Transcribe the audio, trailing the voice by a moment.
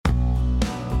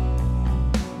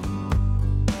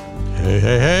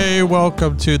Hey,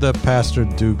 welcome to the Pastor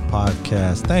Duke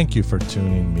podcast. Thank you for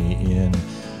tuning me in.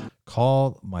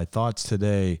 Call my thoughts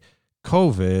today,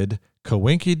 COVID,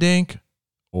 coinky dink,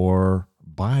 or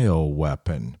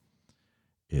bioweapon.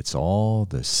 It's all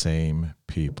the same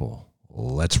people.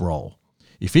 Let's roll.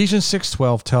 Ephesians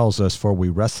 6:12 tells us, for we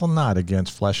wrestle not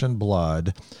against flesh and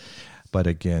blood, but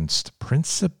against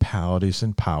principalities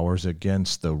and powers,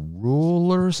 against the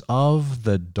rulers of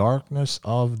the darkness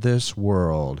of this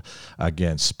world,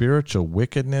 against spiritual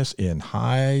wickedness in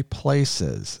high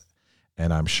places.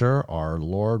 And I'm sure our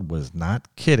Lord was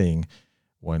not kidding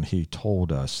when he told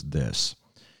us this.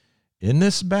 In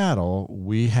this battle,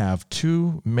 we have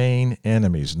two main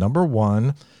enemies. Number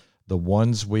one, the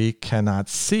ones we cannot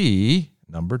see.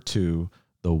 Number two,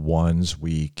 the ones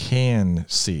we can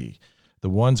see. The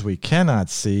ones we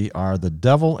cannot see are the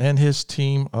devil and his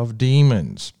team of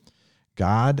demons.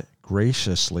 God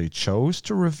graciously chose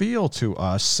to reveal to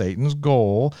us Satan's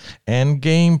goal and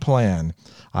game plan.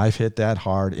 I've hit that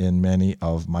hard in many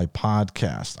of my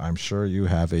podcasts. I'm sure you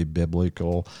have a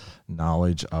biblical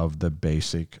knowledge of the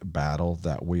basic battle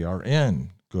that we are in.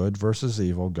 Good versus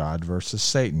evil, God versus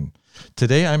Satan.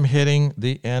 Today I'm hitting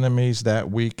the enemies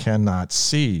that we cannot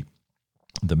see.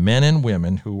 The men and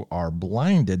women who are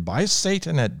blinded by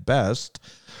Satan at best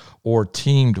or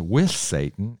teamed with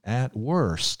Satan at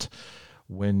worst.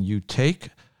 When you take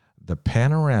the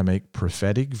panoramic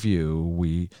prophetic view,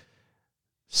 we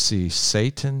see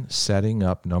Satan setting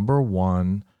up, number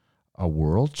one, a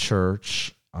world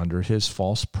church under his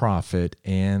false prophet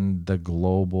and the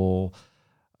global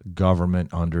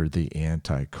government under the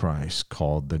Antichrist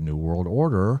called the New World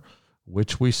Order,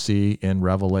 which we see in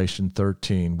Revelation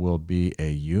 13 will be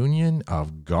a union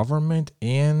of government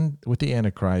and with the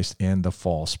Antichrist and the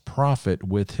false prophet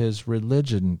with his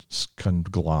religion's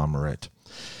conglomerate.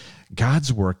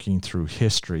 God's working through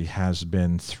history has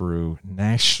been through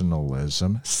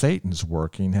nationalism. Satan's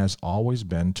working has always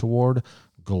been toward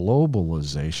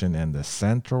globalization and the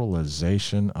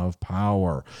centralization of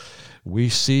power. We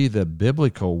see the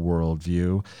biblical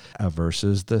worldview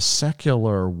versus the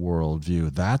secular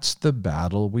worldview. That's the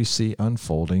battle we see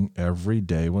unfolding every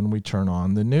day when we turn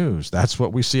on the news. That's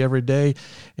what we see every day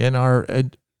in our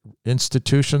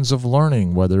institutions of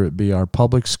learning, whether it be our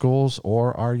public schools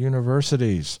or our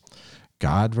universities.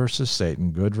 God versus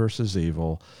Satan, good versus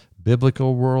evil,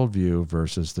 biblical worldview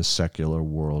versus the secular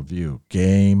worldview.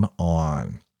 Game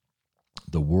on.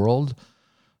 The world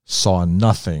saw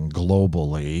nothing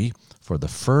globally for the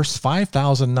first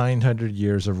 5,900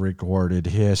 years of recorded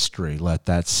history. Let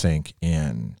that sink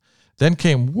in. Then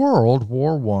came World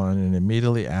War I, and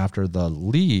immediately after the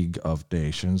League of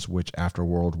Nations, which after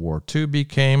World War II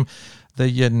became the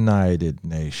United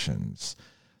Nations.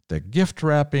 The gift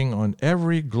wrapping on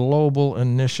every global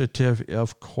initiative,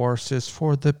 of course, is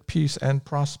for the peace and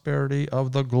prosperity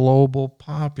of the global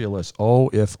populace. Oh,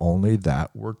 if only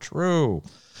that were true.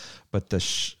 But the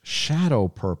shadow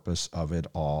purpose of it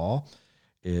all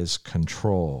is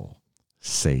control,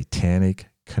 satanic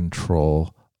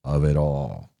control of it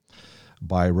all.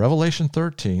 By Revelation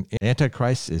 13,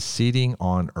 Antichrist is seating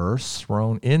on earth's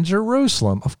throne in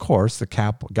Jerusalem, of course,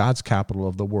 God's capital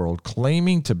of the world,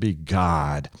 claiming to be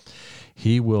God.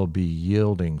 He will be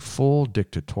yielding full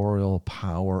dictatorial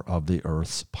power of the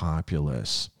earth's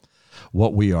populace.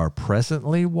 What we are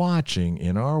presently watching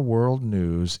in our world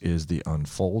news is the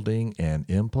unfolding and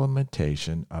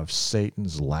implementation of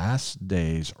Satan's last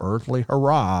days earthly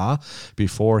hurrah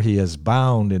before he is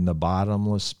bound in the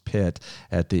bottomless pit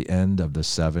at the end of the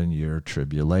 7-year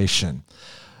tribulation.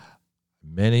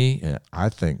 Many, I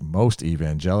think most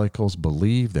evangelicals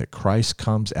believe that Christ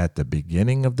comes at the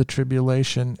beginning of the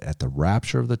tribulation, at the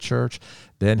rapture of the church.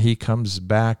 Then he comes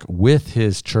back with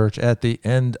his church at the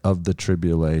end of the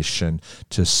tribulation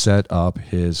to set up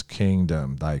his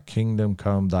kingdom. Thy kingdom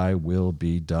come, thy will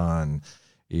be done.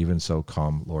 Even so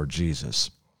come, Lord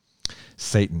Jesus.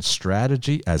 Satan's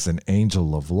strategy as an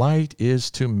angel of light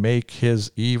is to make his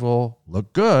evil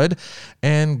look good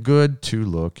and good to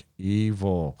look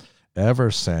evil.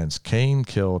 Ever since Cain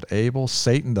killed Abel,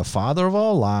 Satan, the father of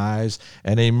all lies,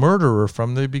 and a murderer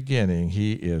from the beginning,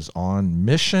 he is on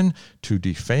mission to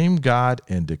defame God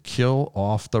and to kill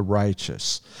off the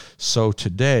righteous. So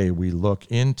today we look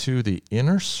into the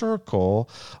inner circle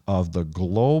of the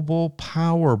global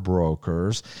power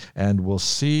brokers, and we'll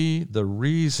see the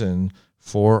reason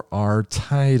for our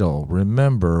title.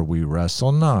 Remember, we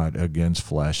wrestle not against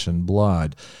flesh and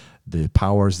blood. The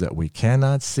powers that we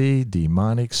cannot see,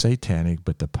 demonic, satanic,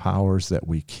 but the powers that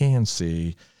we can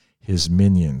see, his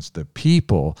minions, the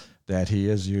people that he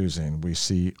is using. We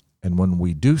see, and when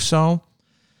we do so,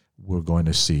 we're going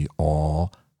to see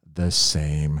all the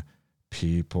same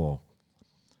people.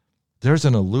 There's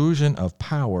an illusion of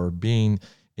power being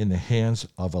in the hands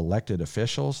of elected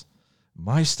officials.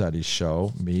 My studies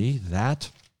show me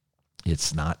that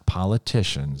it's not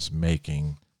politicians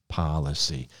making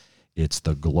policy. It's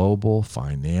the global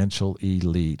financial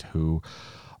elite who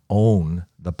own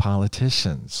the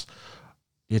politicians.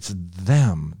 It's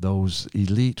them, those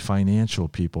elite financial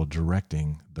people,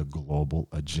 directing the global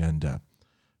agenda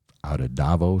out of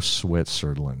Davos,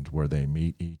 Switzerland, where they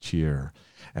meet each year.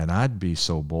 And I'd be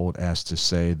so bold as to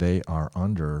say they are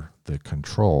under the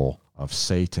control of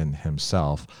Satan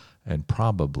himself and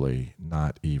probably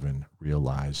not even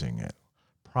realizing it.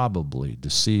 Probably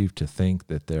deceived to think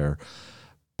that their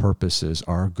purposes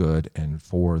are good and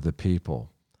for the people.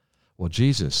 Well,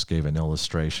 Jesus gave an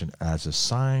illustration as a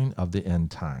sign of the end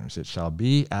times. It shall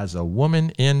be as a woman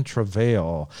in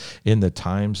travail in the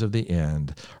times of the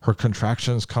end. Her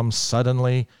contractions come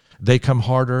suddenly, they come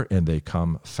harder, and they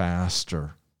come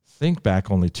faster. Think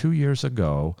back only 2 years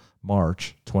ago,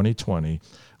 March 2020,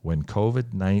 when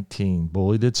COVID-19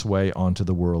 bullied its way onto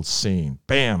the world scene.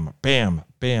 Bam, bam,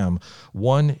 bam.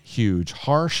 One huge,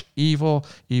 harsh, evil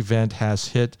event has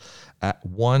hit at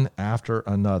one after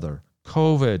another.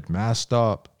 COVID, masked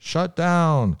up, shut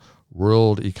down,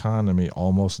 world economy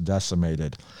almost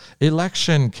decimated,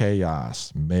 election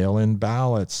chaos, mail-in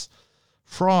ballots,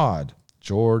 fraud,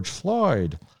 George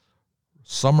Floyd,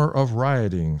 summer of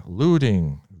rioting,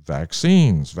 looting,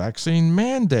 vaccines, vaccine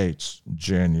mandates,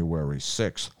 January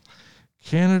 6th,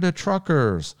 Canada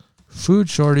truckers, food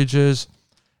shortages,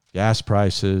 gas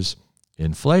prices,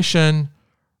 inflation,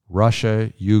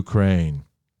 Russia, Ukraine.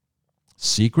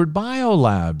 Secret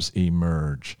biolabs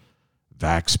emerge,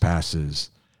 vax passes,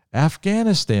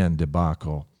 Afghanistan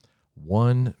debacle,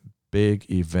 one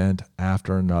big event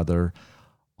after another,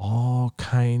 all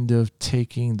kind of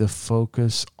taking the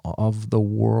focus of the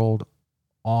world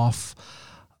off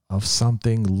of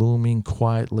something looming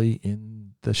quietly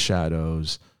in the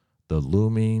shadows, the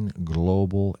looming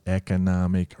global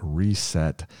economic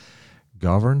reset,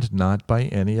 governed not by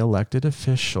any elected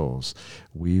officials.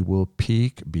 We will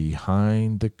peek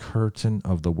behind the curtain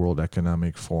of the World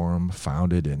Economic Forum,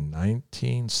 founded in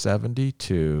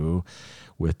 1972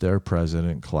 with their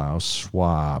president, Klaus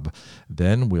Schwab.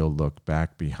 Then we'll look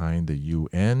back behind the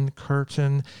UN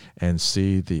curtain and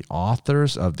see the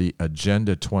authors of the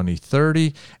Agenda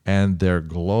 2030 and their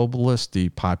globalist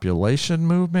depopulation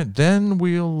movement. Then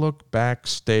we'll look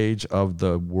backstage of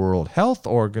the World Health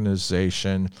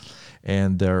Organization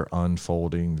and their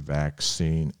unfolding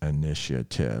vaccine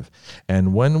initiative.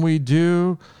 And when we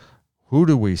do, who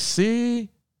do we see?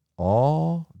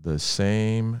 All the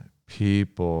same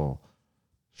people.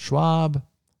 Schwab,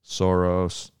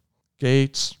 Soros,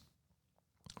 Gates,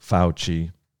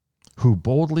 Fauci, who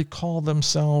boldly call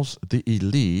themselves the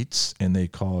elites, and they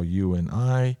call you and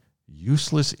I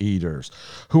useless eaters,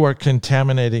 who are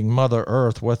contaminating Mother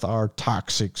Earth with our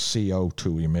toxic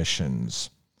CO2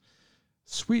 emissions.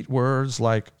 Sweet words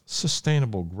like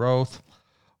sustainable growth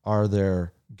are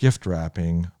their gift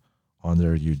wrapping on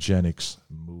their eugenics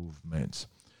movement.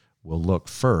 We'll look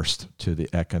first to the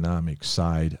economic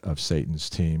side of Satan's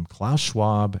team, Klaus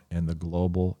Schwab and the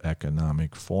Global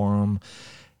Economic Forum.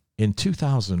 In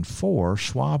 2004,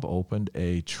 Schwab opened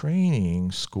a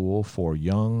training school for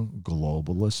young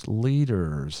globalist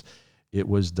leaders. It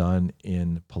was done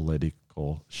in political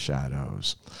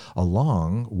shadows.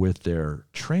 Along with their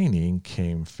training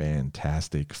came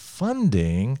fantastic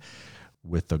funding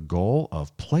with the goal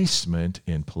of placement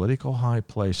in political high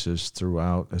places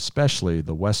throughout, especially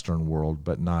the Western world,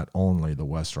 but not only the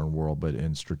Western world, but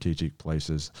in strategic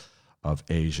places of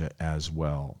Asia as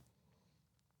well.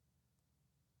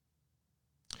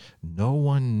 No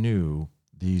one knew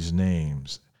these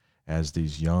names as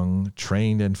these young,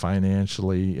 trained and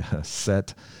financially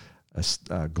set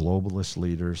globalist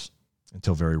leaders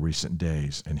until very recent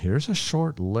days. And here's a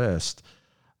short list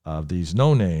of these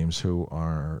no-names who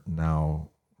are now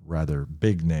rather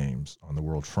big names on the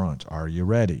world front. Are you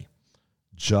ready?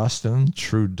 Justin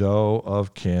Trudeau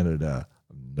of Canada.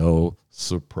 No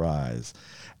surprise.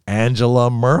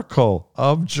 Angela Merkel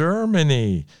of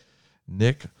Germany.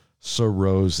 Nick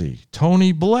Sarkozy.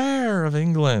 Tony Blair of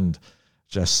England.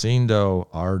 Jacinda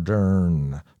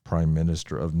Ardern, Prime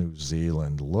Minister of New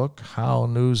Zealand. Look how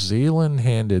New Zealand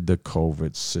handled the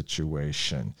COVID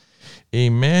situation.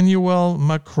 Emmanuel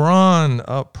Macron,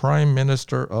 Prime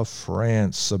Minister of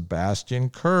France. Sebastian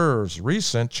Kurz,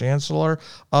 recent Chancellor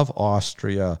of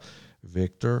Austria.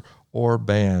 Viktor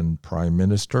Orban, Prime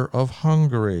Minister of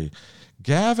Hungary.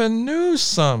 Gavin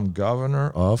Newsom, Governor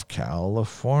of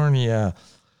California.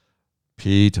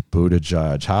 Pete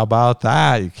Buttigieg. How about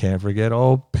that? You can't forget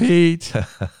old Pete.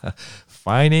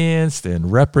 Financed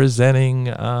and representing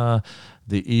the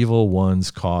evil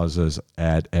one's causes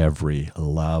at every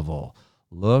level.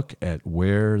 Look at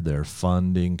where their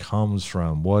funding comes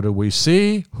from. What do we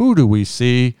see? Who do we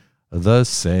see? The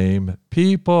same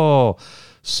people.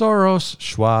 Soros,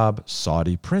 Schwab,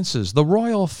 Saudi princes, the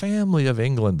royal family of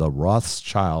England, the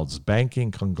Rothschilds,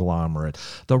 banking conglomerate,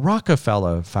 the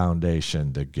Rockefeller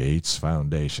Foundation, the Gates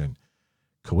Foundation.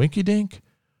 Coinkydink?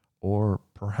 Or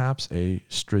perhaps a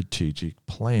strategic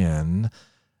plan,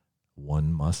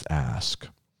 one must ask.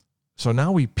 So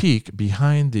now we peek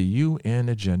behind the UN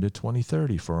Agenda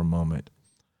 2030 for a moment,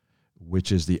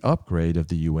 which is the upgrade of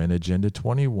the UN Agenda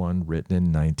 21 written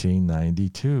in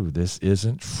 1992. This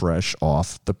isn't fresh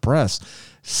off the press.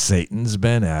 Satan's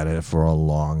been at it for a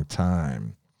long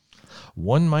time.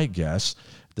 One might guess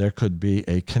there could be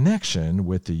a connection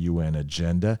with the UN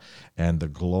Agenda and the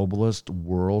globalist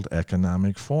World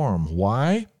Economic Forum.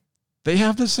 Why? They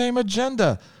have the same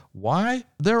agenda. Why?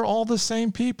 They're all the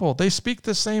same people. They speak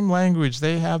the same language.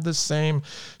 They have the same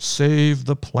save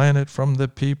the planet from the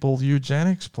people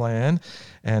eugenics plan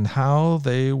and how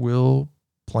they will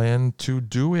plan to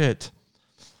do it.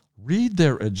 Read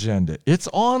their agenda. It's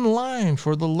online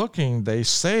for the looking. They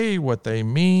say what they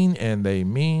mean and they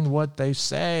mean what they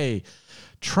say.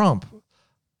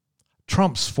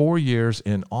 Trump's 4 years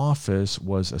in office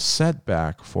was a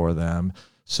setback for them,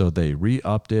 so they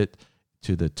re-upped it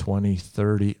to the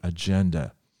 2030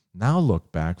 agenda. Now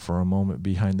look back for a moment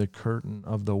behind the curtain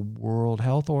of the World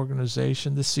Health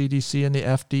Organization, the CDC, and the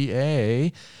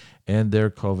FDA, and their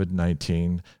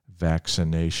COVID-19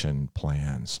 vaccination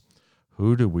plans.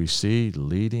 Who do we see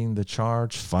leading the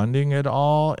charge, funding it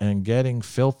all, and getting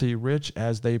filthy rich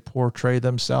as they portray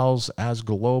themselves as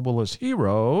globalist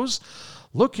heroes,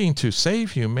 looking to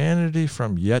save humanity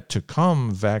from yet-to-come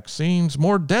vaccines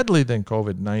more deadly than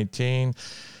COVID-19?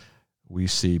 We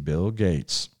see Bill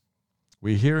Gates.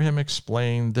 We hear him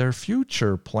explain their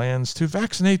future plans to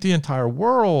vaccinate the entire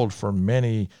world for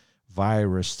many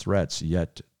virus threats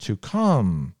yet to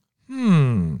come.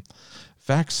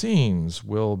 Vaccines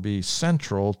will be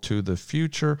central to the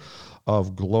future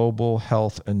of global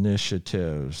health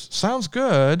initiatives. Sounds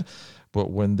good, but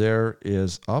when there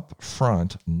is up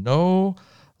front no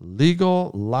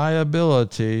legal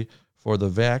liability for the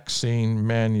vaccine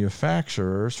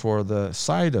manufacturers for the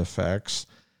side effects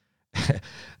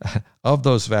of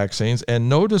those vaccines and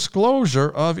no disclosure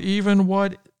of even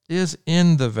what is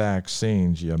in the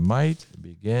vaccines, you might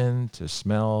begin to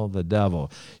smell the devil.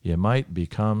 You might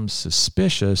become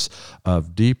suspicious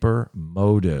of deeper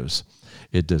motives.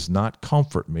 It does not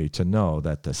comfort me to know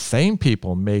that the same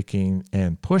people making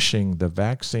and pushing the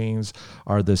vaccines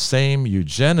are the same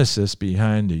eugenicists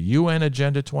behind the UN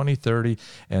Agenda 2030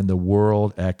 and the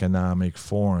World Economic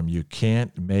Forum. You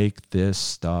can't make this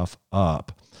stuff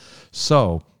up.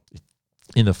 So,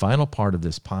 in the final part of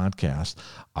this podcast,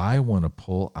 I want to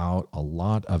pull out a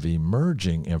lot of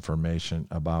emerging information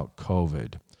about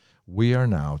COVID. We are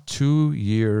now 2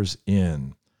 years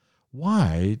in.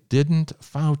 Why didn't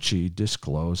Fauci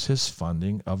disclose his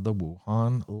funding of the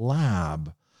Wuhan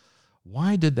lab?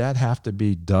 Why did that have to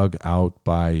be dug out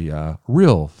by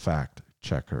real fact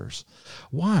checkers?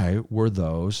 Why were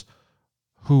those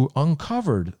who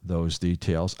uncovered those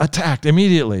details attacked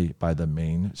immediately by the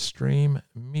mainstream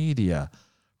media?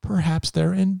 Perhaps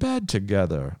they're in bed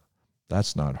together.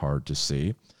 That's not hard to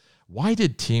see. Why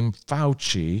did Team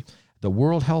Fauci, the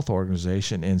World Health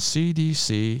Organization, and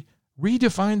CDC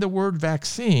redefine the word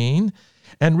vaccine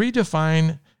and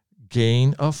redefine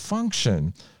gain of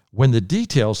function when the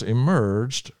details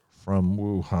emerged from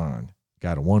Wuhan?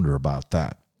 Got to wonder about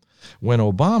that. When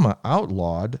Obama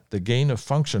outlawed the gain of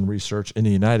function research in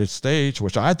the United States,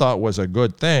 which I thought was a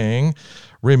good thing,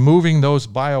 removing those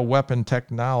bioweapon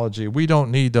technology, we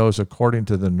don't need those according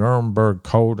to the Nuremberg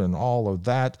Code and all of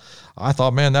that. I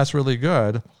thought, man, that's really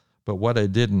good. But what I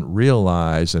didn't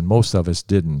realize, and most of us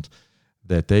didn't,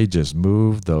 that they just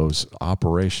moved those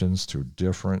operations to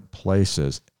different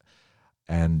places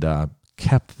and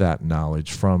kept that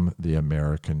knowledge from the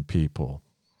American people,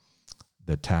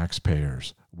 the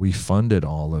taxpayers. We funded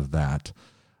all of that.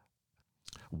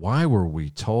 Why were we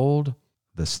told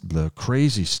the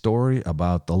crazy story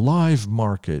about the live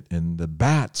market and the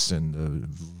bats and the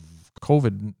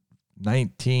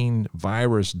COVID-19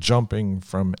 virus jumping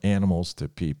from animals to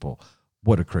people?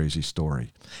 What a crazy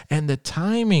story. And the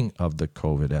timing of the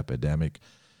COVID epidemic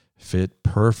fit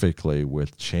perfectly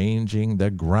with changing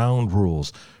the ground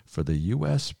rules for the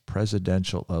U.S.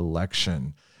 presidential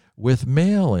election with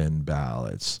mail-in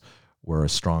ballots, where a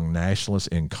strong nationalist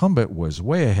incumbent was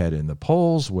way ahead in the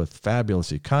polls with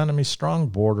fabulous economy, strong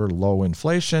border, low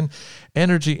inflation,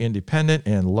 energy independent,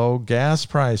 and low gas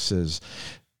prices.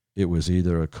 It was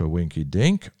either a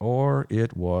coinky-dink or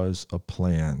it was a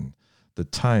plan. The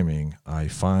timing I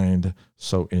find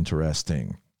so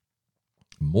interesting.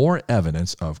 More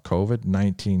evidence of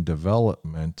COVID-19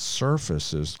 development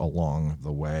surfaces along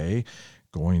the way,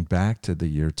 going back to the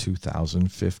year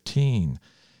 2015.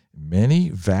 Many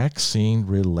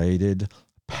vaccine-related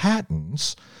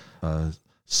patents,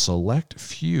 select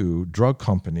few drug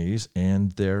companies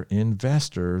and their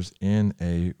investors in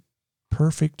a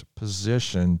perfect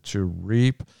position to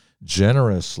reap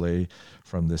generously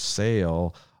from the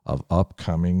sale of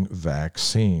upcoming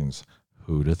vaccines.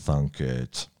 Who'd have thunk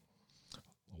it?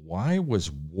 Why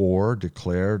was war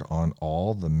declared on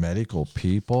all the medical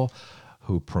people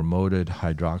who promoted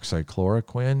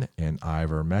hydroxychloroquine and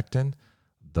ivermectin?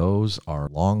 Those are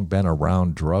long been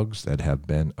around drugs that have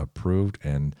been approved,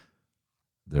 and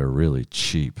they're really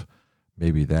cheap.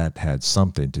 Maybe that had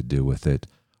something to do with it,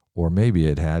 or maybe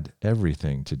it had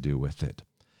everything to do with it.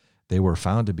 They were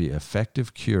found to be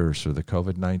effective cures for the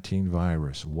COVID-19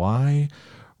 virus. Why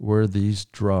were these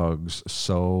drugs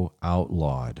so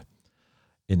outlawed?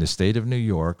 In the state of New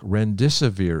York,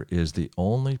 remdesivir is the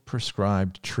only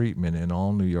prescribed treatment in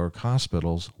all New York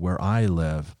hospitals where I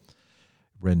live.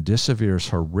 Remdesivir's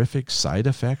horrific side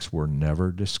effects were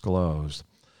never disclosed.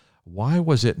 Why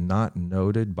was it not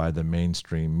noted by the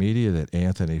mainstream media that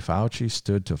Anthony Fauci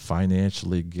stood to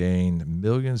financially gain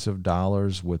millions of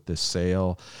dollars with the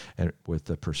sale and with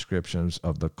the prescriptions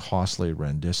of the costly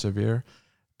remdesivir?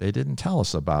 They didn't tell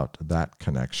us about that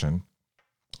connection.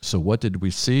 So what did we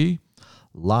see?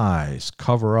 Lies,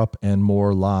 cover up, and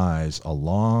more lies,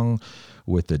 along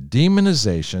with the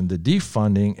demonization, the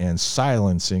defunding, and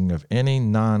silencing of any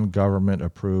non-government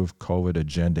approved COVID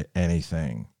agenda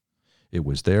anything. It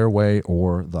was their way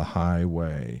or the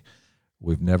highway.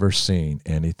 We've never seen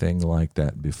anything like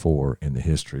that before in the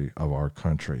history of our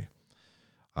country.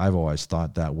 I've always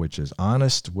thought that which is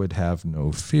honest would have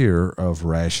no fear of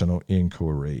rational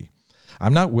inquiry.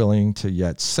 I'm not willing to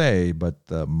yet say, but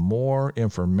the more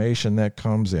information that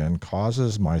comes in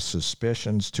causes my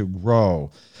suspicions to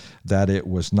grow that it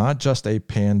was not just a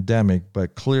pandemic,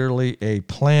 but clearly a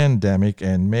plandemic,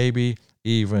 and maybe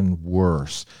even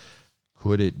worse.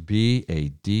 Could it be a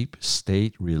deep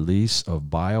state release of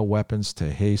bioweapons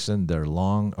to hasten their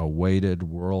long-awaited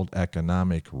world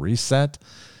economic reset?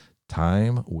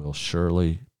 Time will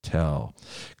surely tell.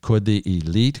 Could the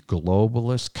elite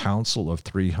globalist Council of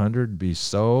 300 be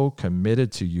so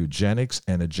committed to eugenics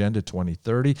and Agenda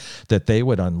 2030 that they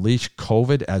would unleash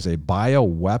COVID as a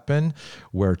bioweapon,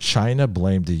 where China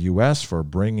blamed the U.S. for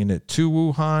bringing it to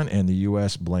Wuhan and the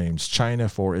U.S. blames China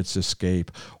for its escape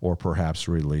or perhaps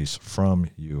release from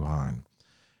Wuhan?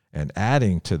 And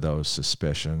adding to those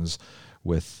suspicions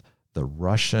with the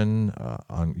Russian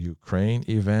on Ukraine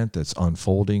event that's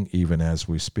unfolding even as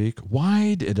we speak.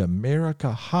 Why did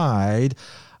America hide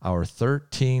our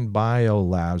 13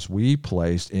 biolabs we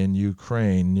placed in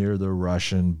Ukraine near the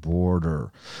Russian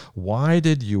border? Why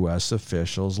did U.S.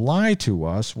 officials lie to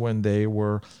us when they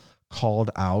were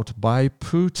called out by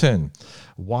Putin?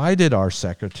 Why did our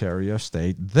Secretary of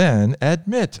State then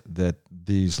admit that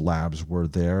these labs were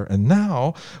there, and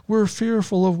now we're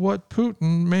fearful of what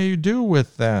Putin may do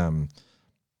with them?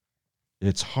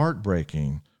 It's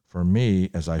heartbreaking for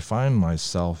me as I find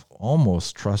myself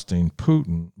almost trusting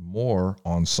Putin more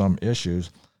on some issues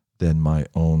than my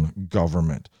own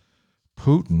government.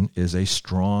 Putin is a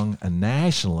strong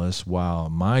nationalist, while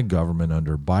my government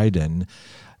under Biden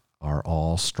are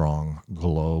all strong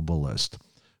globalists.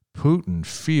 Putin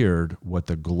feared what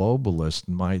the globalists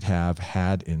might have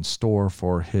had in store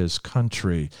for his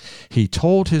country. He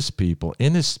told his people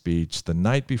in his speech the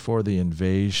night before the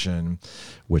invasion,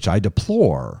 which I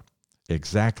deplore,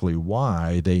 exactly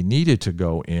why they needed to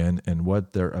go in and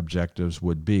what their objectives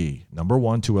would be. Number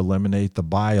one, to eliminate the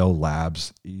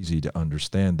biolabs. Easy to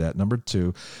understand that. Number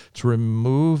two, to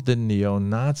remove the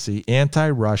neo-Nazi,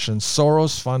 anti-Russian,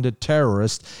 Soros-funded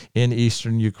terrorists in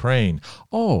eastern Ukraine.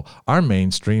 Oh, our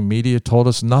mainstream media told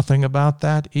us nothing about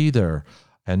that either.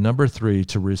 And number three,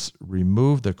 to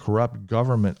remove the corrupt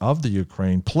government of the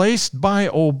Ukraine placed by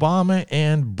Obama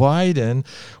and Biden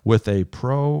with a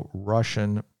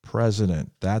pro-Russian president.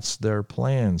 That's their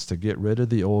plans, to get rid of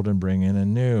the old and bring in a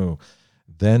new.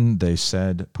 Then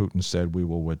Putin said, we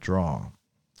will withdraw.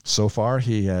 So far,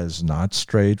 he has not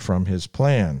strayed from his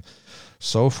plan.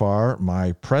 So far,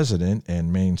 my president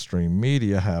and mainstream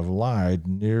media have lied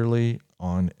nearly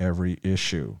on every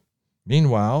issue.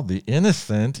 Meanwhile, the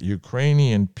innocent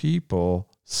Ukrainian people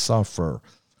suffer.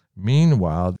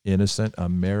 Meanwhile, innocent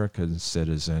American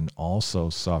citizen also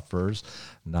suffers,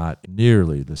 not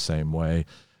nearly the same way,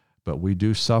 but we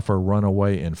do suffer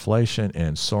runaway inflation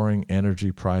and soaring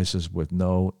energy prices with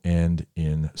no end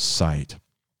in sight.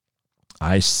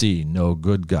 I see no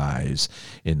good guys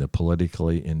in the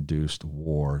politically induced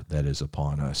war that is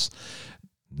upon us.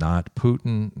 Not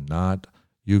Putin, not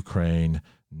Ukraine,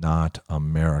 not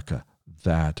America.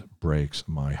 That breaks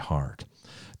my heart.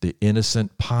 The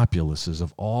innocent populaces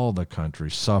of all the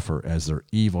countries suffer as their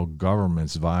evil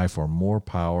governments vie for more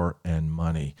power and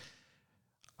money.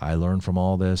 I learned from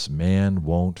all this, man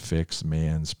won't fix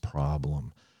man's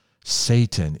problem.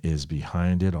 Satan is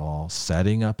behind it all,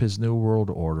 setting up his new world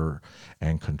order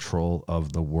and control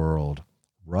of the world.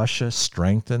 Russia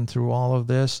strengthened through all of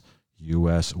this.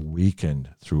 U.S. weakened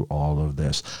through all of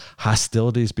this.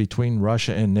 Hostilities between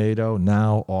Russia and NATO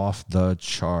now off the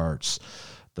charts.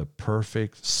 The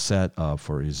perfect setup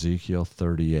for Ezekiel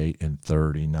 38 and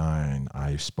 39.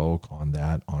 I spoke on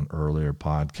that on earlier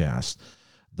podcasts.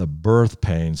 The birth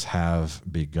pains have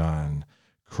begun.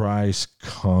 Christ's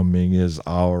coming is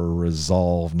our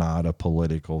resolve, not a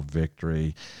political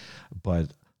victory,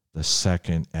 but the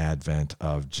second advent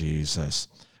of Jesus.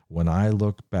 When I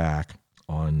look back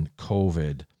on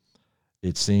COVID,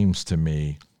 it seems to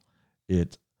me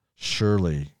it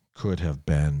surely could have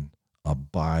been a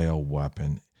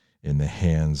bioweapon in the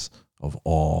hands of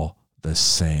all the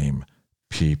same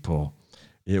people.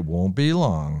 It won't be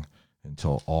long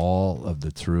until all of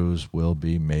the truths will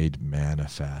be made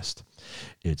manifest.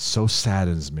 It so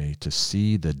saddens me to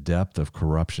see the depth of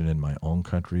corruption in my own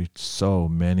country. So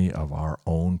many of our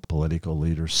own political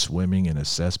leaders swimming in a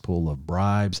cesspool of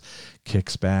bribes,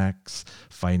 kickbacks,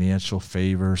 financial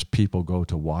favors. People go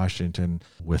to Washington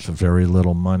with very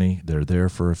little money. They're there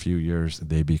for a few years.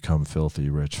 They become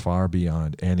filthy rich, far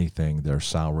beyond anything their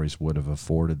salaries would have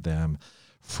afforded them.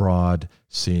 Fraud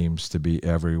seems to be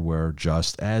everywhere,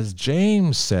 just as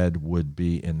James said would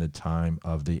be in the time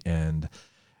of the end.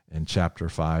 In chapter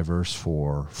 5, verse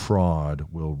 4, fraud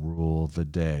will rule the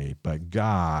day, but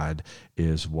God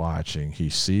is watching. He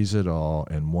sees it all,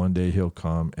 and one day he'll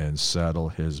come and settle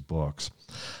his books.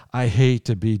 I hate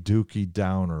to be Dookie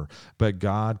Downer, but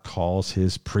God calls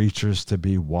his preachers to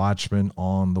be watchmen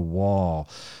on the wall.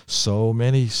 So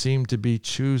many seem to be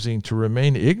choosing to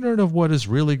remain ignorant of what is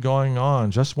really going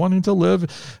on, just wanting to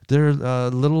live their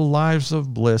little lives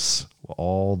of bliss.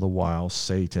 All the while,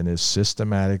 Satan is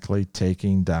systematically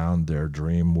taking down their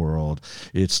dream world.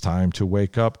 It's time to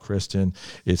wake up, Christian.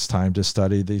 It's time to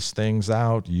study these things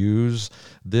out. Use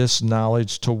this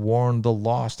knowledge to warn the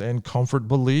lost and comfort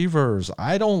believers.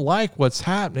 I don't like what's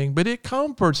happening, but it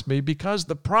comforts me because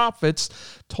the prophets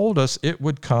told us it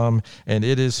would come, and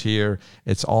it is here.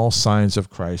 It's all signs of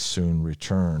Christ's soon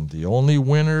return. The only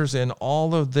winners in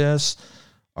all of this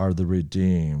are the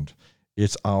redeemed.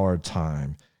 It's our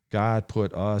time. God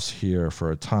put us here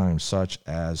for a time such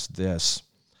as this.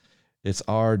 It's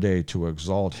our day to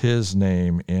exalt his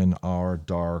name in our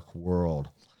dark world.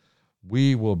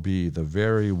 We will be the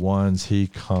very ones he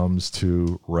comes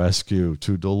to rescue,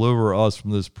 to deliver us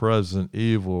from this present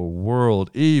evil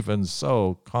world. Even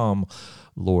so, come,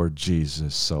 Lord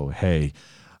Jesus. So, hey,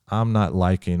 I'm not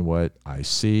liking what I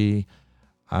see.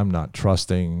 I'm not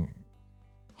trusting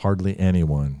hardly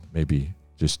anyone, maybe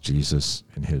just Jesus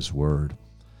and his word.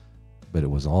 But it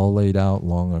was all laid out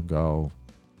long ago.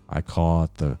 I call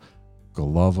it the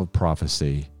glove of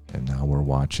prophecy, and now we're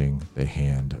watching the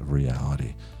hand of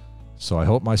reality. So I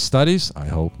hope my studies, I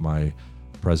hope my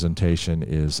presentation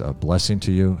is a blessing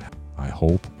to you. I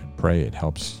hope and pray it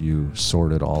helps you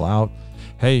sort it all out.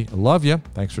 Hey, I love you.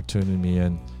 Thanks for tuning me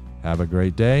in. Have a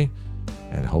great day,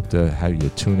 and hope to have you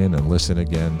tune in and listen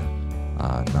again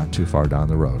not too far down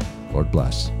the road. Lord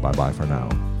bless. Bye-bye for now.